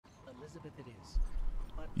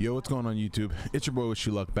Yo, what's going on YouTube? It's your boy Wish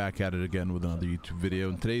You Luck, back at it again with another YouTube video.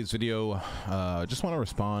 In today's video, just want to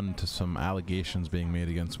respond to some allegations being made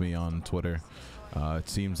against me on Twitter. It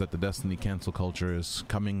seems that the Destiny cancel culture is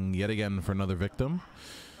coming yet again for another victim.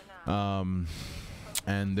 And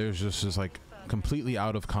there's just this like completely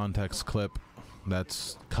out of context clip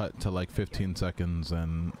that's cut to like 15 seconds,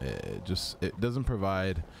 and it doesn't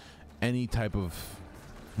provide any type of,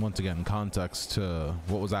 once again, context to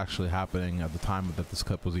what was actually happening at the time that this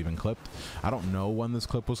clip was even clipped. I don't know when this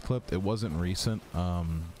clip was clipped. It wasn't recent.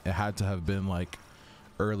 It had to have been like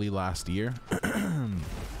early last year.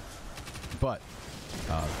 But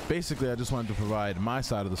basically I just wanted to provide my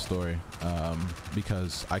side of the story,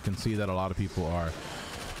 because I can see that a lot of people are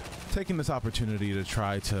taking this opportunity to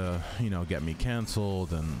try to, you know, get me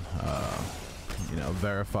canceled and you know,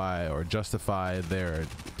 verify or justify their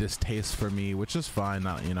distaste for me, which is fine.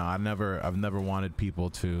 Not, you know, I've never wanted people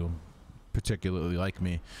to particularly like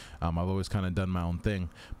me. I've always kind of done my own thing,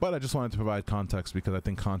 but I just wanted to provide context because I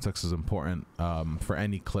think context is important for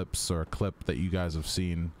any clips or clip that you guys have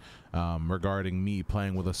seen regarding me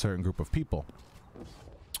playing with a certain group of people.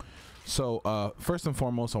 So first and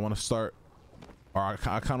foremost, I want to start, or I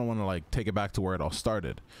kind of want to like take it back to where it all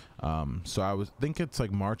started. So I think it's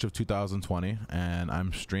like March of 2020, and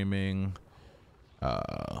I'm streaming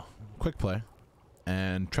Quick Play,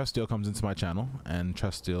 and Trestiel comes into my channel, and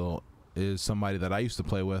Trestiel is somebody that I used to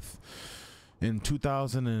play with in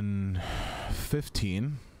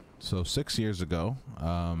 2015, so 6 years ago.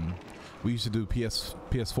 We used to do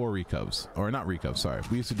PS4 recovs, or not recovs, sorry.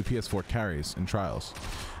 We used to do PS4 carries in trials,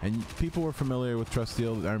 and people were familiar with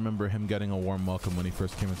Trestiel. I remember him getting a warm welcome when he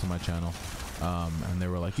first came into my channel, and they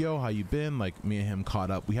were like, "Yo, how you been?" Like, me and him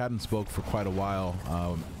caught up. We hadn't spoke for quite a while.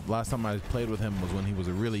 Last time I played with him was when he was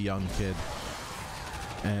a really young kid,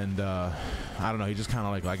 and I don't know, he just kind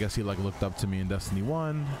of like, I guess he like looked up to me in Destiny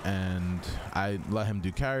 1, and I let him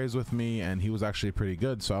do carries with me, and he was actually pretty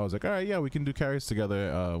good. So I was like, all right, yeah, we can do carries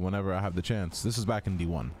together whenever I have the chance. This is back in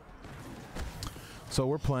D1. So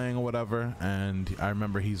we're playing or whatever, and I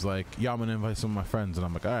remember he's like, yeah, I'm gonna invite some of my friends, and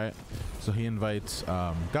I'm like, all right. So he invites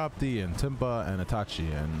Gopti and Timpa and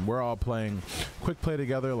Itachi, and we're all playing Quick Play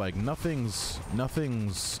together. Like nothing's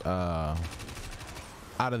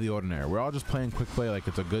out of the ordinary. We're all just playing Quick Play like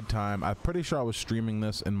it's a good time. I'm pretty sure I was streaming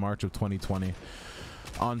this in March of 2020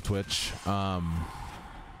 on Twitch,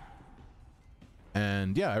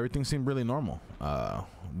 and yeah, everything seemed really normal. I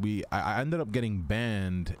ended up getting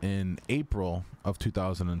banned in April of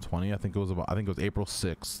 2020. I think it was April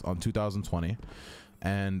 6th on 2020,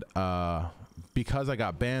 and because I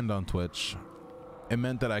got banned on Twitch, it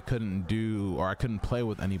meant that I couldn't play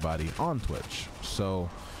with anybody on Twitch. So,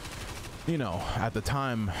 you know, at the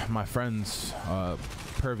time, my friends,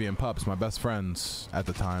 Pervy and Pups, my best friends at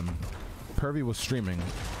the time, Pervy was streaming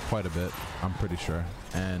quite a bit, I'm pretty sure,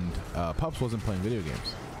 and Pups wasn't playing video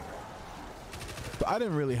games. So I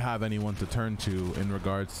didn't really have anyone to turn to in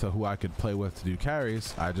regards to who I could play with to do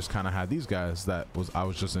carries. I just kind of had these guys that I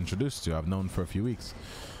was just introduced to. I've known for a few weeks.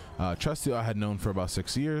 Trestiel I had known for about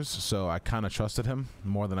 6 years, so I kind of trusted him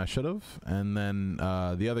more than I should have. And then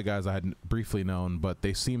the other guys I had briefly known, but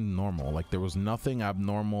they seemed normal. Like there was nothing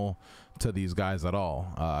abnormal to these guys at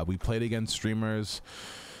all. We played against streamers.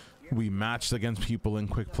 We matched against people in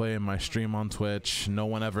Quick Play in my stream on Twitch. No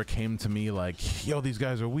one ever came to me like, yo, these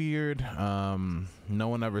guys are weird. No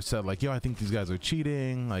one ever said like, yo, I think these guys are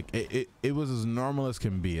cheating. Like it was as normal as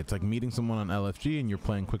can be. It's like meeting someone on LFG and you're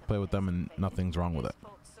playing Quick Play with them and nothing's wrong with it.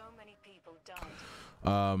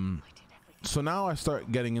 So now I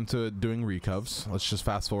start getting into doing recovs. Let's just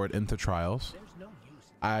fast forward into trials.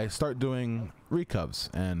 I start doing recovs,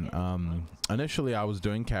 and initially I was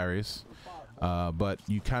doing carries, but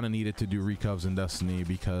you kind of needed to do recovs in Destiny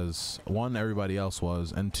because one, everybody else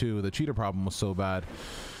was, and two, the cheater problem was so bad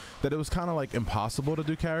that it was kind of like impossible to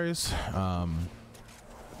do carries.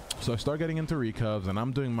 So I start getting into recovs, and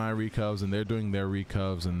I'm doing my recovs, and they're doing their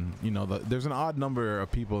recovs, and you know, there's an odd number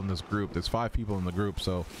of people in this group. There's 5 people in the group,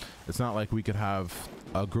 so it's not like we could have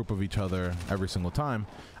a group of each other every single time.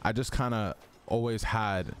 I just kind of always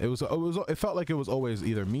had, it felt like it was always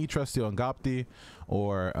either me, Trestiel, and Gopti,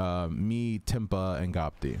 or me, Timpa, and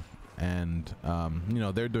Gopti. And you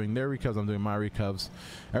know, they're doing their recovs, I'm doing my recovs.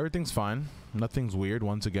 Everything's fine, nothing's weird.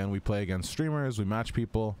 Once again, we play against streamers, we match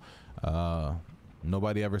people.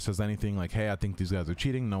 Nobody ever says anything like, hey, I think these guys are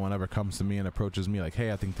cheating. No one ever comes to me and approaches me like,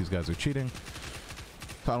 hey, I think these guys are cheating.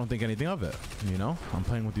 So I don't think anything of it, you know? I'm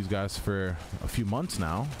playing with these guys for a few months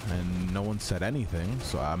now, and no one said anything,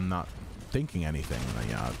 so I'm not thinking anything.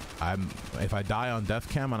 You know, if I die on death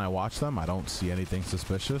cam and I watch them, I don't see anything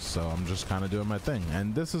suspicious, so I'm just kind of doing my thing.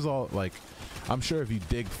 And this is all like, I'm sure if you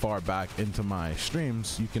dig far back into my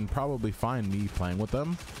streams, you can probably find me playing with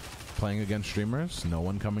them, playing against streamers, no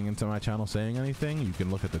one coming into my channel saying anything. You can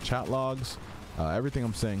look at the chat logs. Everything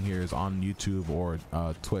I'm saying here is on YouTube or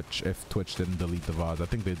Twitch, if Twitch didn't delete the VODs. I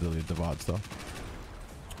think they deleted the VODs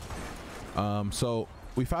though. So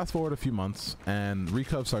we fast forward a few months and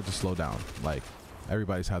recovs start to slow down. Like,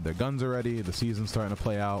 everybody's had their guns already, the season's starting to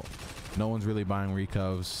play out, no one's really buying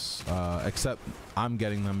recovs, except I'm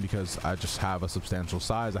getting them because I just have a substantial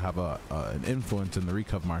size. I have an influence in the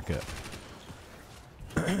recov market.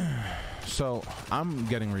 So I'm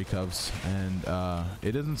getting recovs, and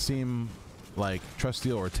it doesn't seem like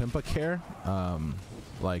Trusteel or Timpa care.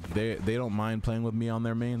 Like they don't mind playing with me on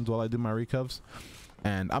their mains while I do my recovs,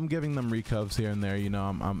 and I'm giving them recovs here and there. You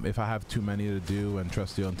know, if I have too many to do and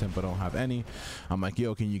Trusteel and Timpa don't have any, I'm like,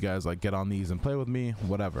 yo, can you guys like get on these and play with me?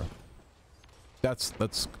 Whatever. That's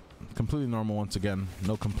completely normal. Once again,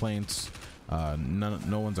 no complaints.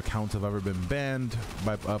 No one's accounts have ever been banned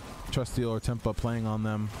by Trusteel or Timpa playing on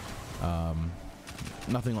them.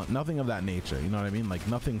 Nothing of that nature. You know what I mean? Like,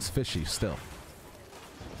 nothing's fishy still.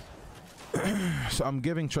 So I'm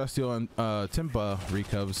giving Trusteel and Timpa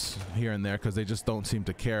recovs here and there because they just don't seem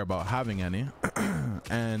to care about having any.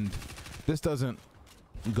 And this doesn't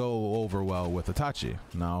go over well with Itachi.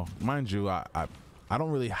 Now, mind you, I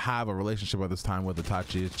don't really have a relationship at this time with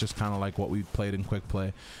Itachi. It's just kind of like what we played in Quick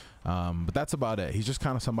Play. But that's about it. He's just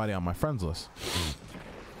kind of somebody on my friends list.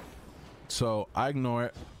 So I ignore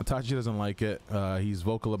it. Itachi doesn't like it. He's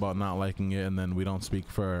vocal about not liking it, and then we don't speak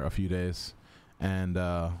for a few days. And it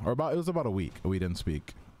was about a week we didn't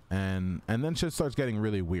speak. And then shit starts getting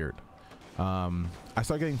really weird. I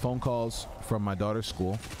start getting phone calls from my daughter's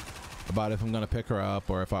school about if I'm gonna pick her up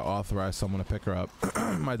or if I authorize someone to pick her up.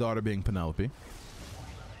 My daughter being Penelope.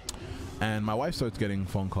 And my wife starts getting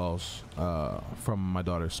phone calls from my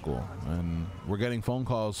daughter's school, and we're getting phone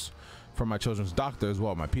calls from my children's doctor as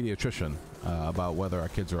well, my pediatrician, about whether our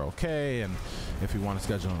kids are okay and if we want to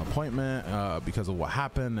schedule an appointment because of what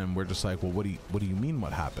happened. And we're just like, well, what do you mean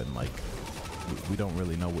what happened? Like, we don't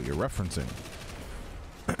really know what you're referencing.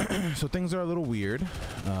 So things are a little weird.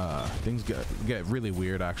 Things get really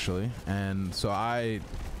weird, actually. And so I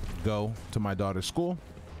go to my daughter's school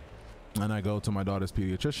and I go to my daughter's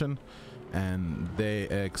pediatrician, and they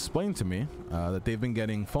explain to me that they've been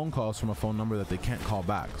getting phone calls from a phone number that they can't call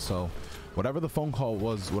back. So whatever the phone call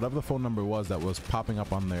was, whatever the phone number was that was popping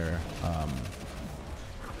up on their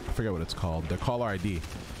I forget what it's called, their caller ID,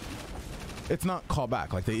 it's not call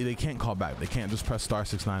back. Like they can't call back. They can't just press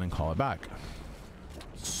 *69 and call it back.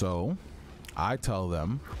 So I tell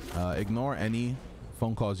them, ignore any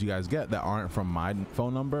phone calls you guys get that aren't from my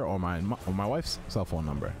phone number or my wife's cell phone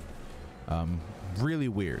number. Really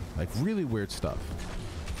weird, like really weird stuff.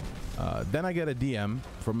 Then I get a DM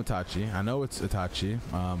from Itachi. I know it's Itachi,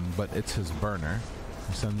 but it's his burner.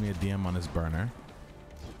 He sends me a DM on his burner,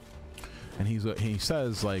 and he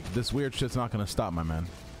says like, this weird shit's not gonna stop, my man.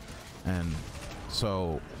 And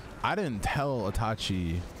so I didn't tell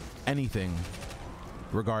Itachi anything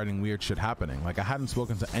regarding weird shit happening. Like, I hadn't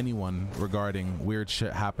spoken to anyone regarding weird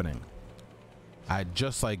shit happening. I had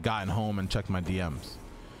just like gotten home and checked my DMs.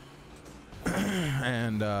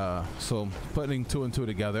 And so putting two and two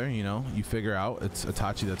together, you know, you figure out it's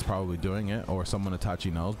Itachi that's probably doing it, or someone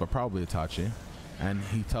Itachi knows, but probably Itachi. And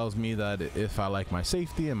he tells me that if I like my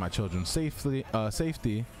safety and my children's safety,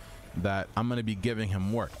 that I'm going to be giving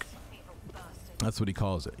him work. That's what he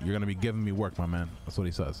calls it. You're going to be giving me work, my man. That's what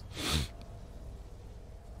he says.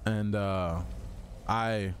 And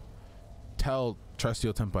I tell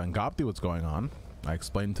Trusteel, Timpa, and Gopti what's going on. I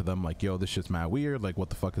explained to them like, yo, this shit's mad weird. Like,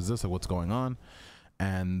 what the fuck is this? Like, what's going on?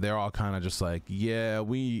 And they're all kind of just like, yeah,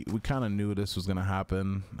 we kind of knew this was gonna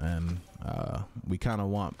happen, and we kind of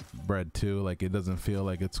want bread too. Like, it doesn't feel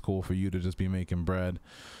like it's cool for you to just be making bread.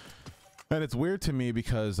 And it's weird to me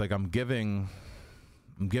because like I'm giving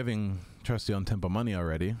Trusteel and Timpa money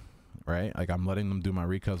already, right? Like, I'm letting them do my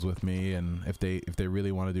recovs with me, and if they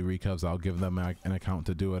really want to do recovs, I'll give them an account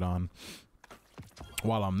to do it on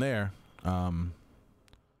while I'm there.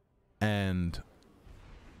 And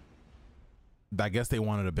I guess they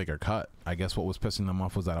wanted a bigger cut. I guess what was pissing them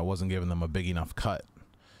off was that I wasn't giving them a big enough cut.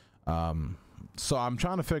 So I'm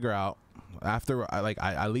trying to figure out, after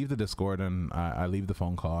I leave the Discord and I leave the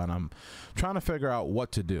phone call, and I'm trying to figure out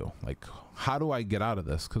what to do. Like, how do I get out of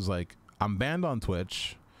this? Because like, I'm banned on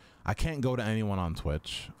Twitch. I can't go to anyone on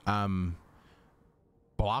Twitch. I'm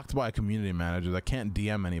blocked by community managers. I can't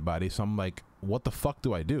DM anybody. So I'm like, what the fuck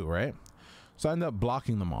do I do, right? So I end up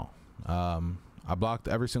blocking them all. I blocked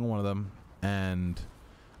every single one of them, and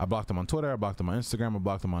I blocked them on Twitter, I blocked them on Instagram, I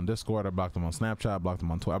blocked them on Discord, I blocked them on Snapchat, I blocked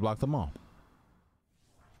them on Twitter, I blocked them all.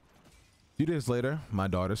 A few days later, my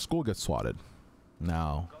daughter's school gets swatted.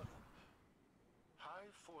 Now,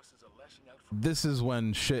 this is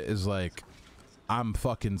when shit is like, I'm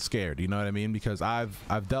fucking scared, you know what I mean? Because I've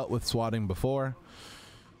dealt with swatting before.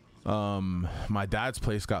 My dad's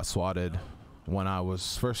place got swatted when I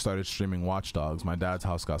was first started streaming Watch Dogs. My dad's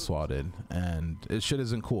house got swatted, and it shit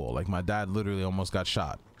isn't cool. Like, my dad literally almost got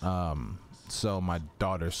shot. So my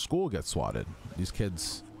daughter's school gets swatted. These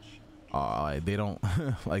kids, they don't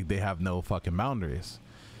like, they have no fucking boundaries.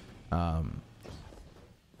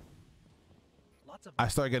 I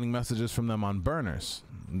start getting messages from them on burners.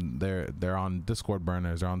 They're on Discord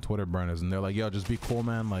burners, they're on Twitter burners, and they're like, yo, just be cool,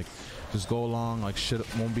 man, like, just go along, like, shit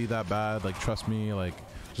won't be that bad, like, trust me, like,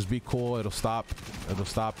 just be cool, it'll stop,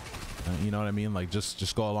 you know what I mean? Like,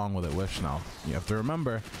 just go along with it. Wish. Now you have to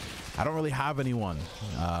remember, I don't really have anyone.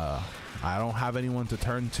 I don't have anyone to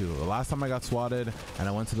turn to. The last time I got swatted and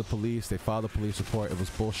I went to the police, they filed a police report, it was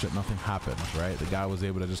bullshit, nothing happened, right? The guy was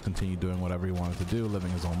able to just continue doing whatever he wanted to do,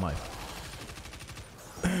 living his own life.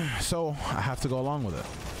 So I have to go along with it.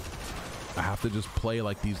 I have to just play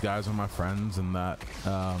like these guys are my friends, and that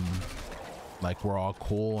like, we're all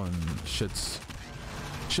cool, and shit's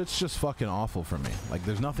just fucking awful for me. Like,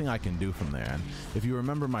 there's nothing I can do from there. And if you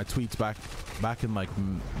remember my tweets back in like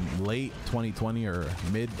late 2020 or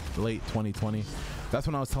late 2020, that's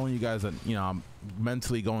when I was telling you guys that, you know, I'm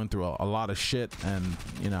mentally going through a lot of shit, and,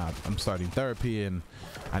 you know, I'm starting therapy, and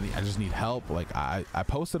I just need help. Like, I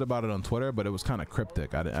posted about it on Twitter, but it was kind of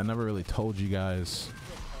cryptic. I never really told you guys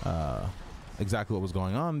exactly what was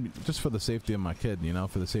going on, just for the safety of my kid, you know,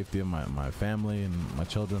 for the safety of my family and my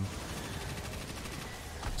children.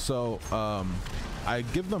 So I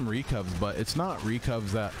give them recovs, but it's not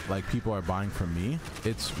recovs that like people are buying from me.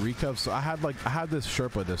 It's recovs. So I had this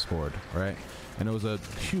Sherpa Discord, right? And it was a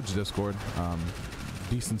huge Discord,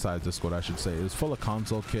 decent sized Discord, I should say. It was full of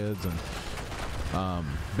console kids, and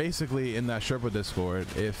basically in that Sherpa Discord,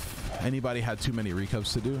 if anybody had too many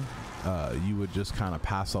recovs to do, you would just kind of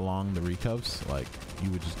pass along the recovs. Like, you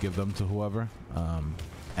would just give them to whoever.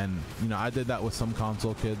 And, you know, I did that with some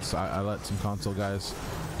console kids. I let some console guys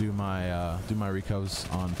do my recovs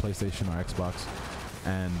on PlayStation or Xbox,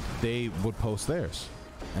 and they would post theirs.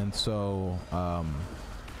 And so,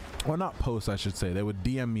 well, not post, I should say. They would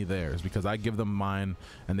DM me theirs, because I give them mine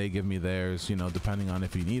and they give me theirs, you know, depending on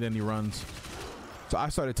if you need any runs. So I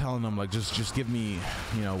started telling them, like, just give me,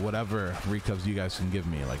 you know, whatever recovs you guys can give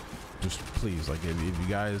me. Like, just please, like, if you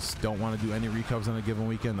guys don't want to do any recovs on a given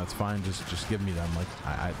weekend, that's fine. Just give me them. Like,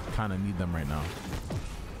 I kind of need them right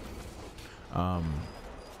now.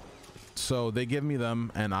 So they give me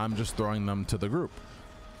them, and I'm just throwing them to the group.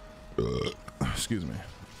 Excuse me.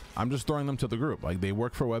 I'm just throwing them to the group. Like, they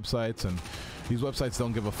work for websites, and these websites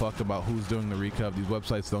don't give a fuck about who's doing the recov. These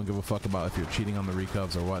websites don't give a fuck about if you're cheating on the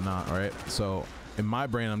recovs or whatnot, right? So in my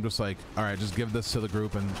brain, I'm just like, all right, just give this to the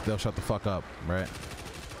group and they'll shut the fuck up, right?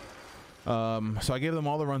 So I gave them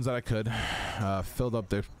all the runs that I could, filled up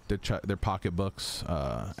their pocketbooks.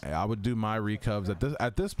 I would do my recovs.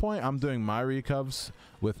 At this point, I'm doing my recovs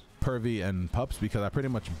with Pervy and Pups, because I pretty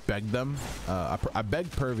much begged them. I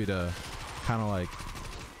begged Pervy to kind of like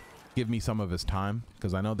give me some of his time,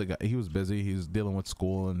 because I know the guy, he was busy, he's dealing with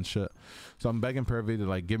school and shit. So I'm begging Pervy to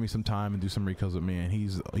like give me some time and do some recovs with me, and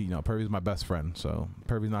he's, you know, Pervy's my best friend, so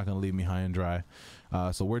Pervy's not gonna leave me high and dry.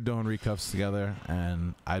 So we're doing recovs together,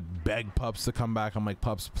 and I beg Pups to come back. I'm like,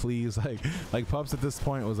 Pups, please, like Pups at this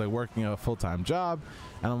point was like working a full-time job,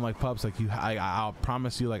 and I'm like, Pups, like, I'll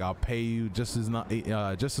promise you, like, I'll pay you just as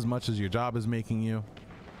much as your job is making you.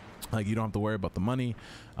 Like, you don't have to worry about the money.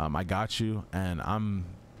 I got you, and I'm,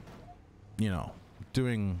 you know,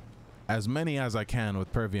 doing as many as I can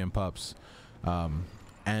with Pervy and Pups,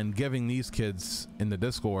 and giving these kids in the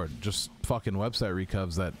Discord just fucking website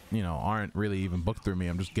recovs that, you know, aren't really even booked through me.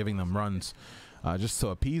 I'm just giving them runs just to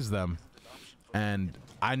appease them. And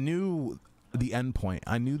I knew the end point.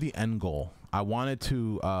 I knew the end goal. I wanted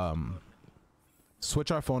to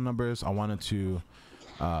switch our phone numbers. I wanted to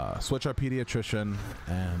switch our pediatrician,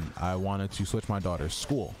 and I wanted to switch my daughter's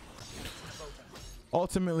school.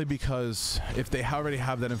 Ultimately, because if they already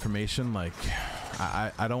have that information, like,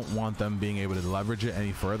 I don't want them being able to leverage it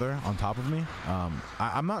any further on top of me.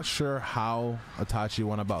 I'm not sure how Itachi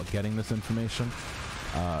went about getting this information.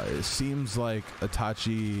 It seems like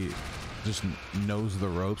Itachi just knows the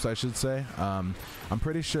ropes, I should say. I'm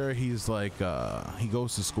pretty sure he's like he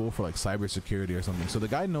goes to school for like cybersecurity or something, so the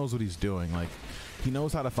guy knows what he's doing. Like, he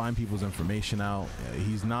knows how to find people's information out.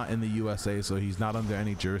 He's not in the USA, so he's not under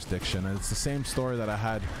any jurisdiction. And it's the same story that I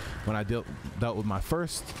had when I dealt with my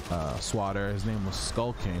first swatter. His name was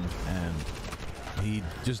Skull King, and he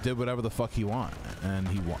just did whatever the fuck he wanted. And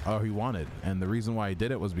the reason why he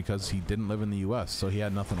did it was because he didn't live in the US, so he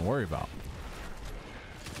had nothing to worry about.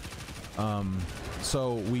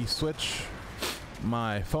 So we switch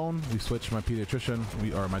my phone, we switched my pediatrician,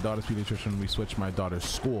 or my daughter's pediatrician, we switched my daughter's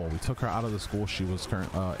school. We took her out of the school she was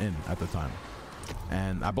in at the time,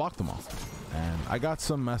 and I blocked them all. And I got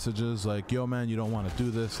some messages like, yo man, you don't want to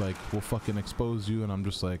do this, like, we'll fucking expose you. And I'm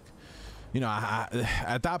just like, you know,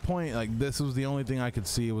 at that point, like, this was the only thing I could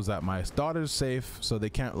see, was that my daughter's safe, so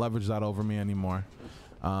they can't leverage that over me anymore.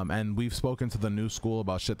 And we've spoken to the new school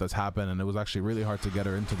about shit that's happened, and it was actually really hard to get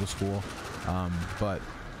her into the school, but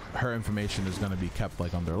her information is going to be kept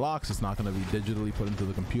like under locks. It's not going to be digitally put into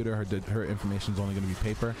the computer. Her information is only going to be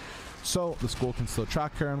paper, so the school can still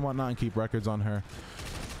track her and whatnot and keep records on her.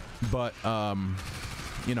 But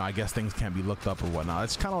you know, I guess things can't be looked up or whatnot.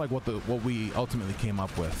 It's kind of like what we ultimately came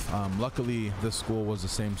up with. Luckily, this school was the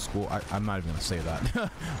same school. I'm not even going to say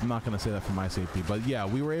that. I'm not going to say that for my safety. But yeah,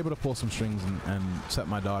 we were able to pull some strings and set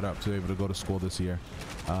my daughter up to be able to go to school this year,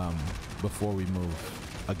 before we move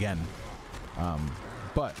again.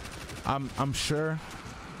 But I'm sure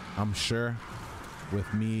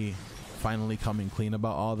with me finally coming clean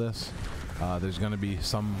about all this, there's going to be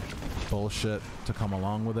some bullshit to come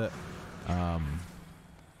along with it.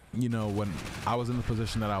 You know, when I was in the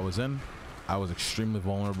position that I was in, I was extremely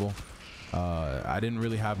vulnerable. I didn't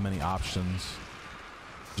really have many options.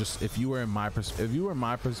 Just if you were in my position,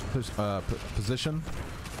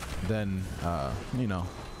 then you know,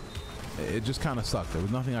 it just kind of sucked. There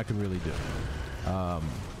was nothing I could really do.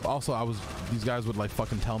 Also, these guys would like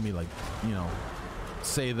fucking tell me, like, you know,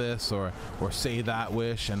 say this or say that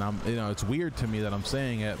wish, and you know, it's weird to me that I'm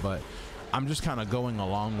saying it, but I'm just kind of going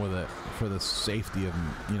along with it for the safety of,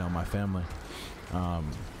 you know, my family.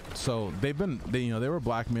 So they were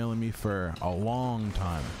blackmailing me for a long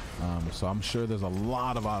time. So I'm sure there's a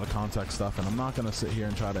lot of out of context stuff, and I'm not going to sit here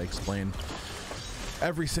and try to explain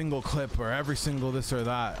every single clip or every single this or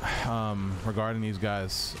that regarding these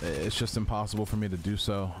guys. It's just impossible for me to do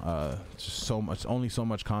so. Just only so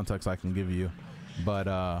much context I can give you. But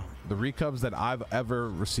the recubs that I've ever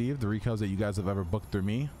received, the recubs that you guys have ever booked through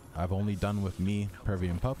me, I've only done with me, Pervy,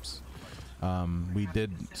 and Pups. We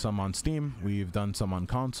did some on Steam. We've done some on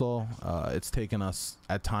console. It's taken us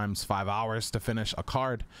at times 5 hours to finish a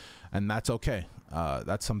card, and that's okay.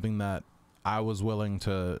 That's something that I was willing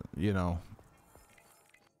to, you know,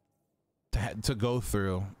 to go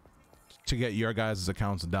through to get your guys'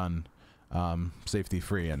 accounts done safety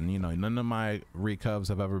free. And you know, none of my recubs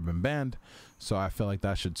have ever been banned, so I feel like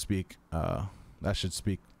that should speak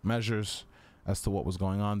measures as to what was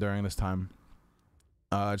going on during this time.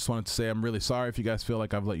 I just wanted to say I'm really sorry if you guys feel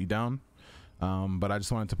like I've let you down, but I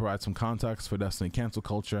just wanted to provide some context for Destiny cancel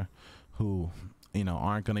culture, who, you know,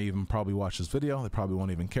 aren't gonna even probably watch this video. They probably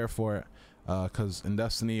won't even care for it, because in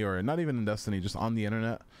Destiny, or not even in Destiny, just on the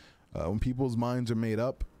internet, when people's minds are made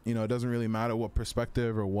up, you know, it doesn't really matter what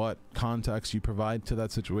perspective or what context you provide to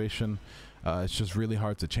that situation. It's just really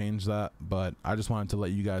hard to change that. But I just wanted to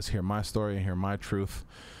let you guys hear my story and hear my truth,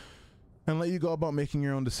 and let you go about making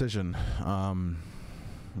your own decision.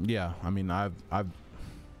 Yeah, I mean,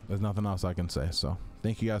 there's nothing else I can say. So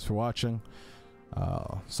thank you guys for watching.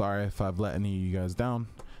 Sorry if I've let any of you guys down,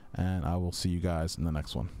 and I will see you guys in the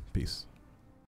next one. Peace.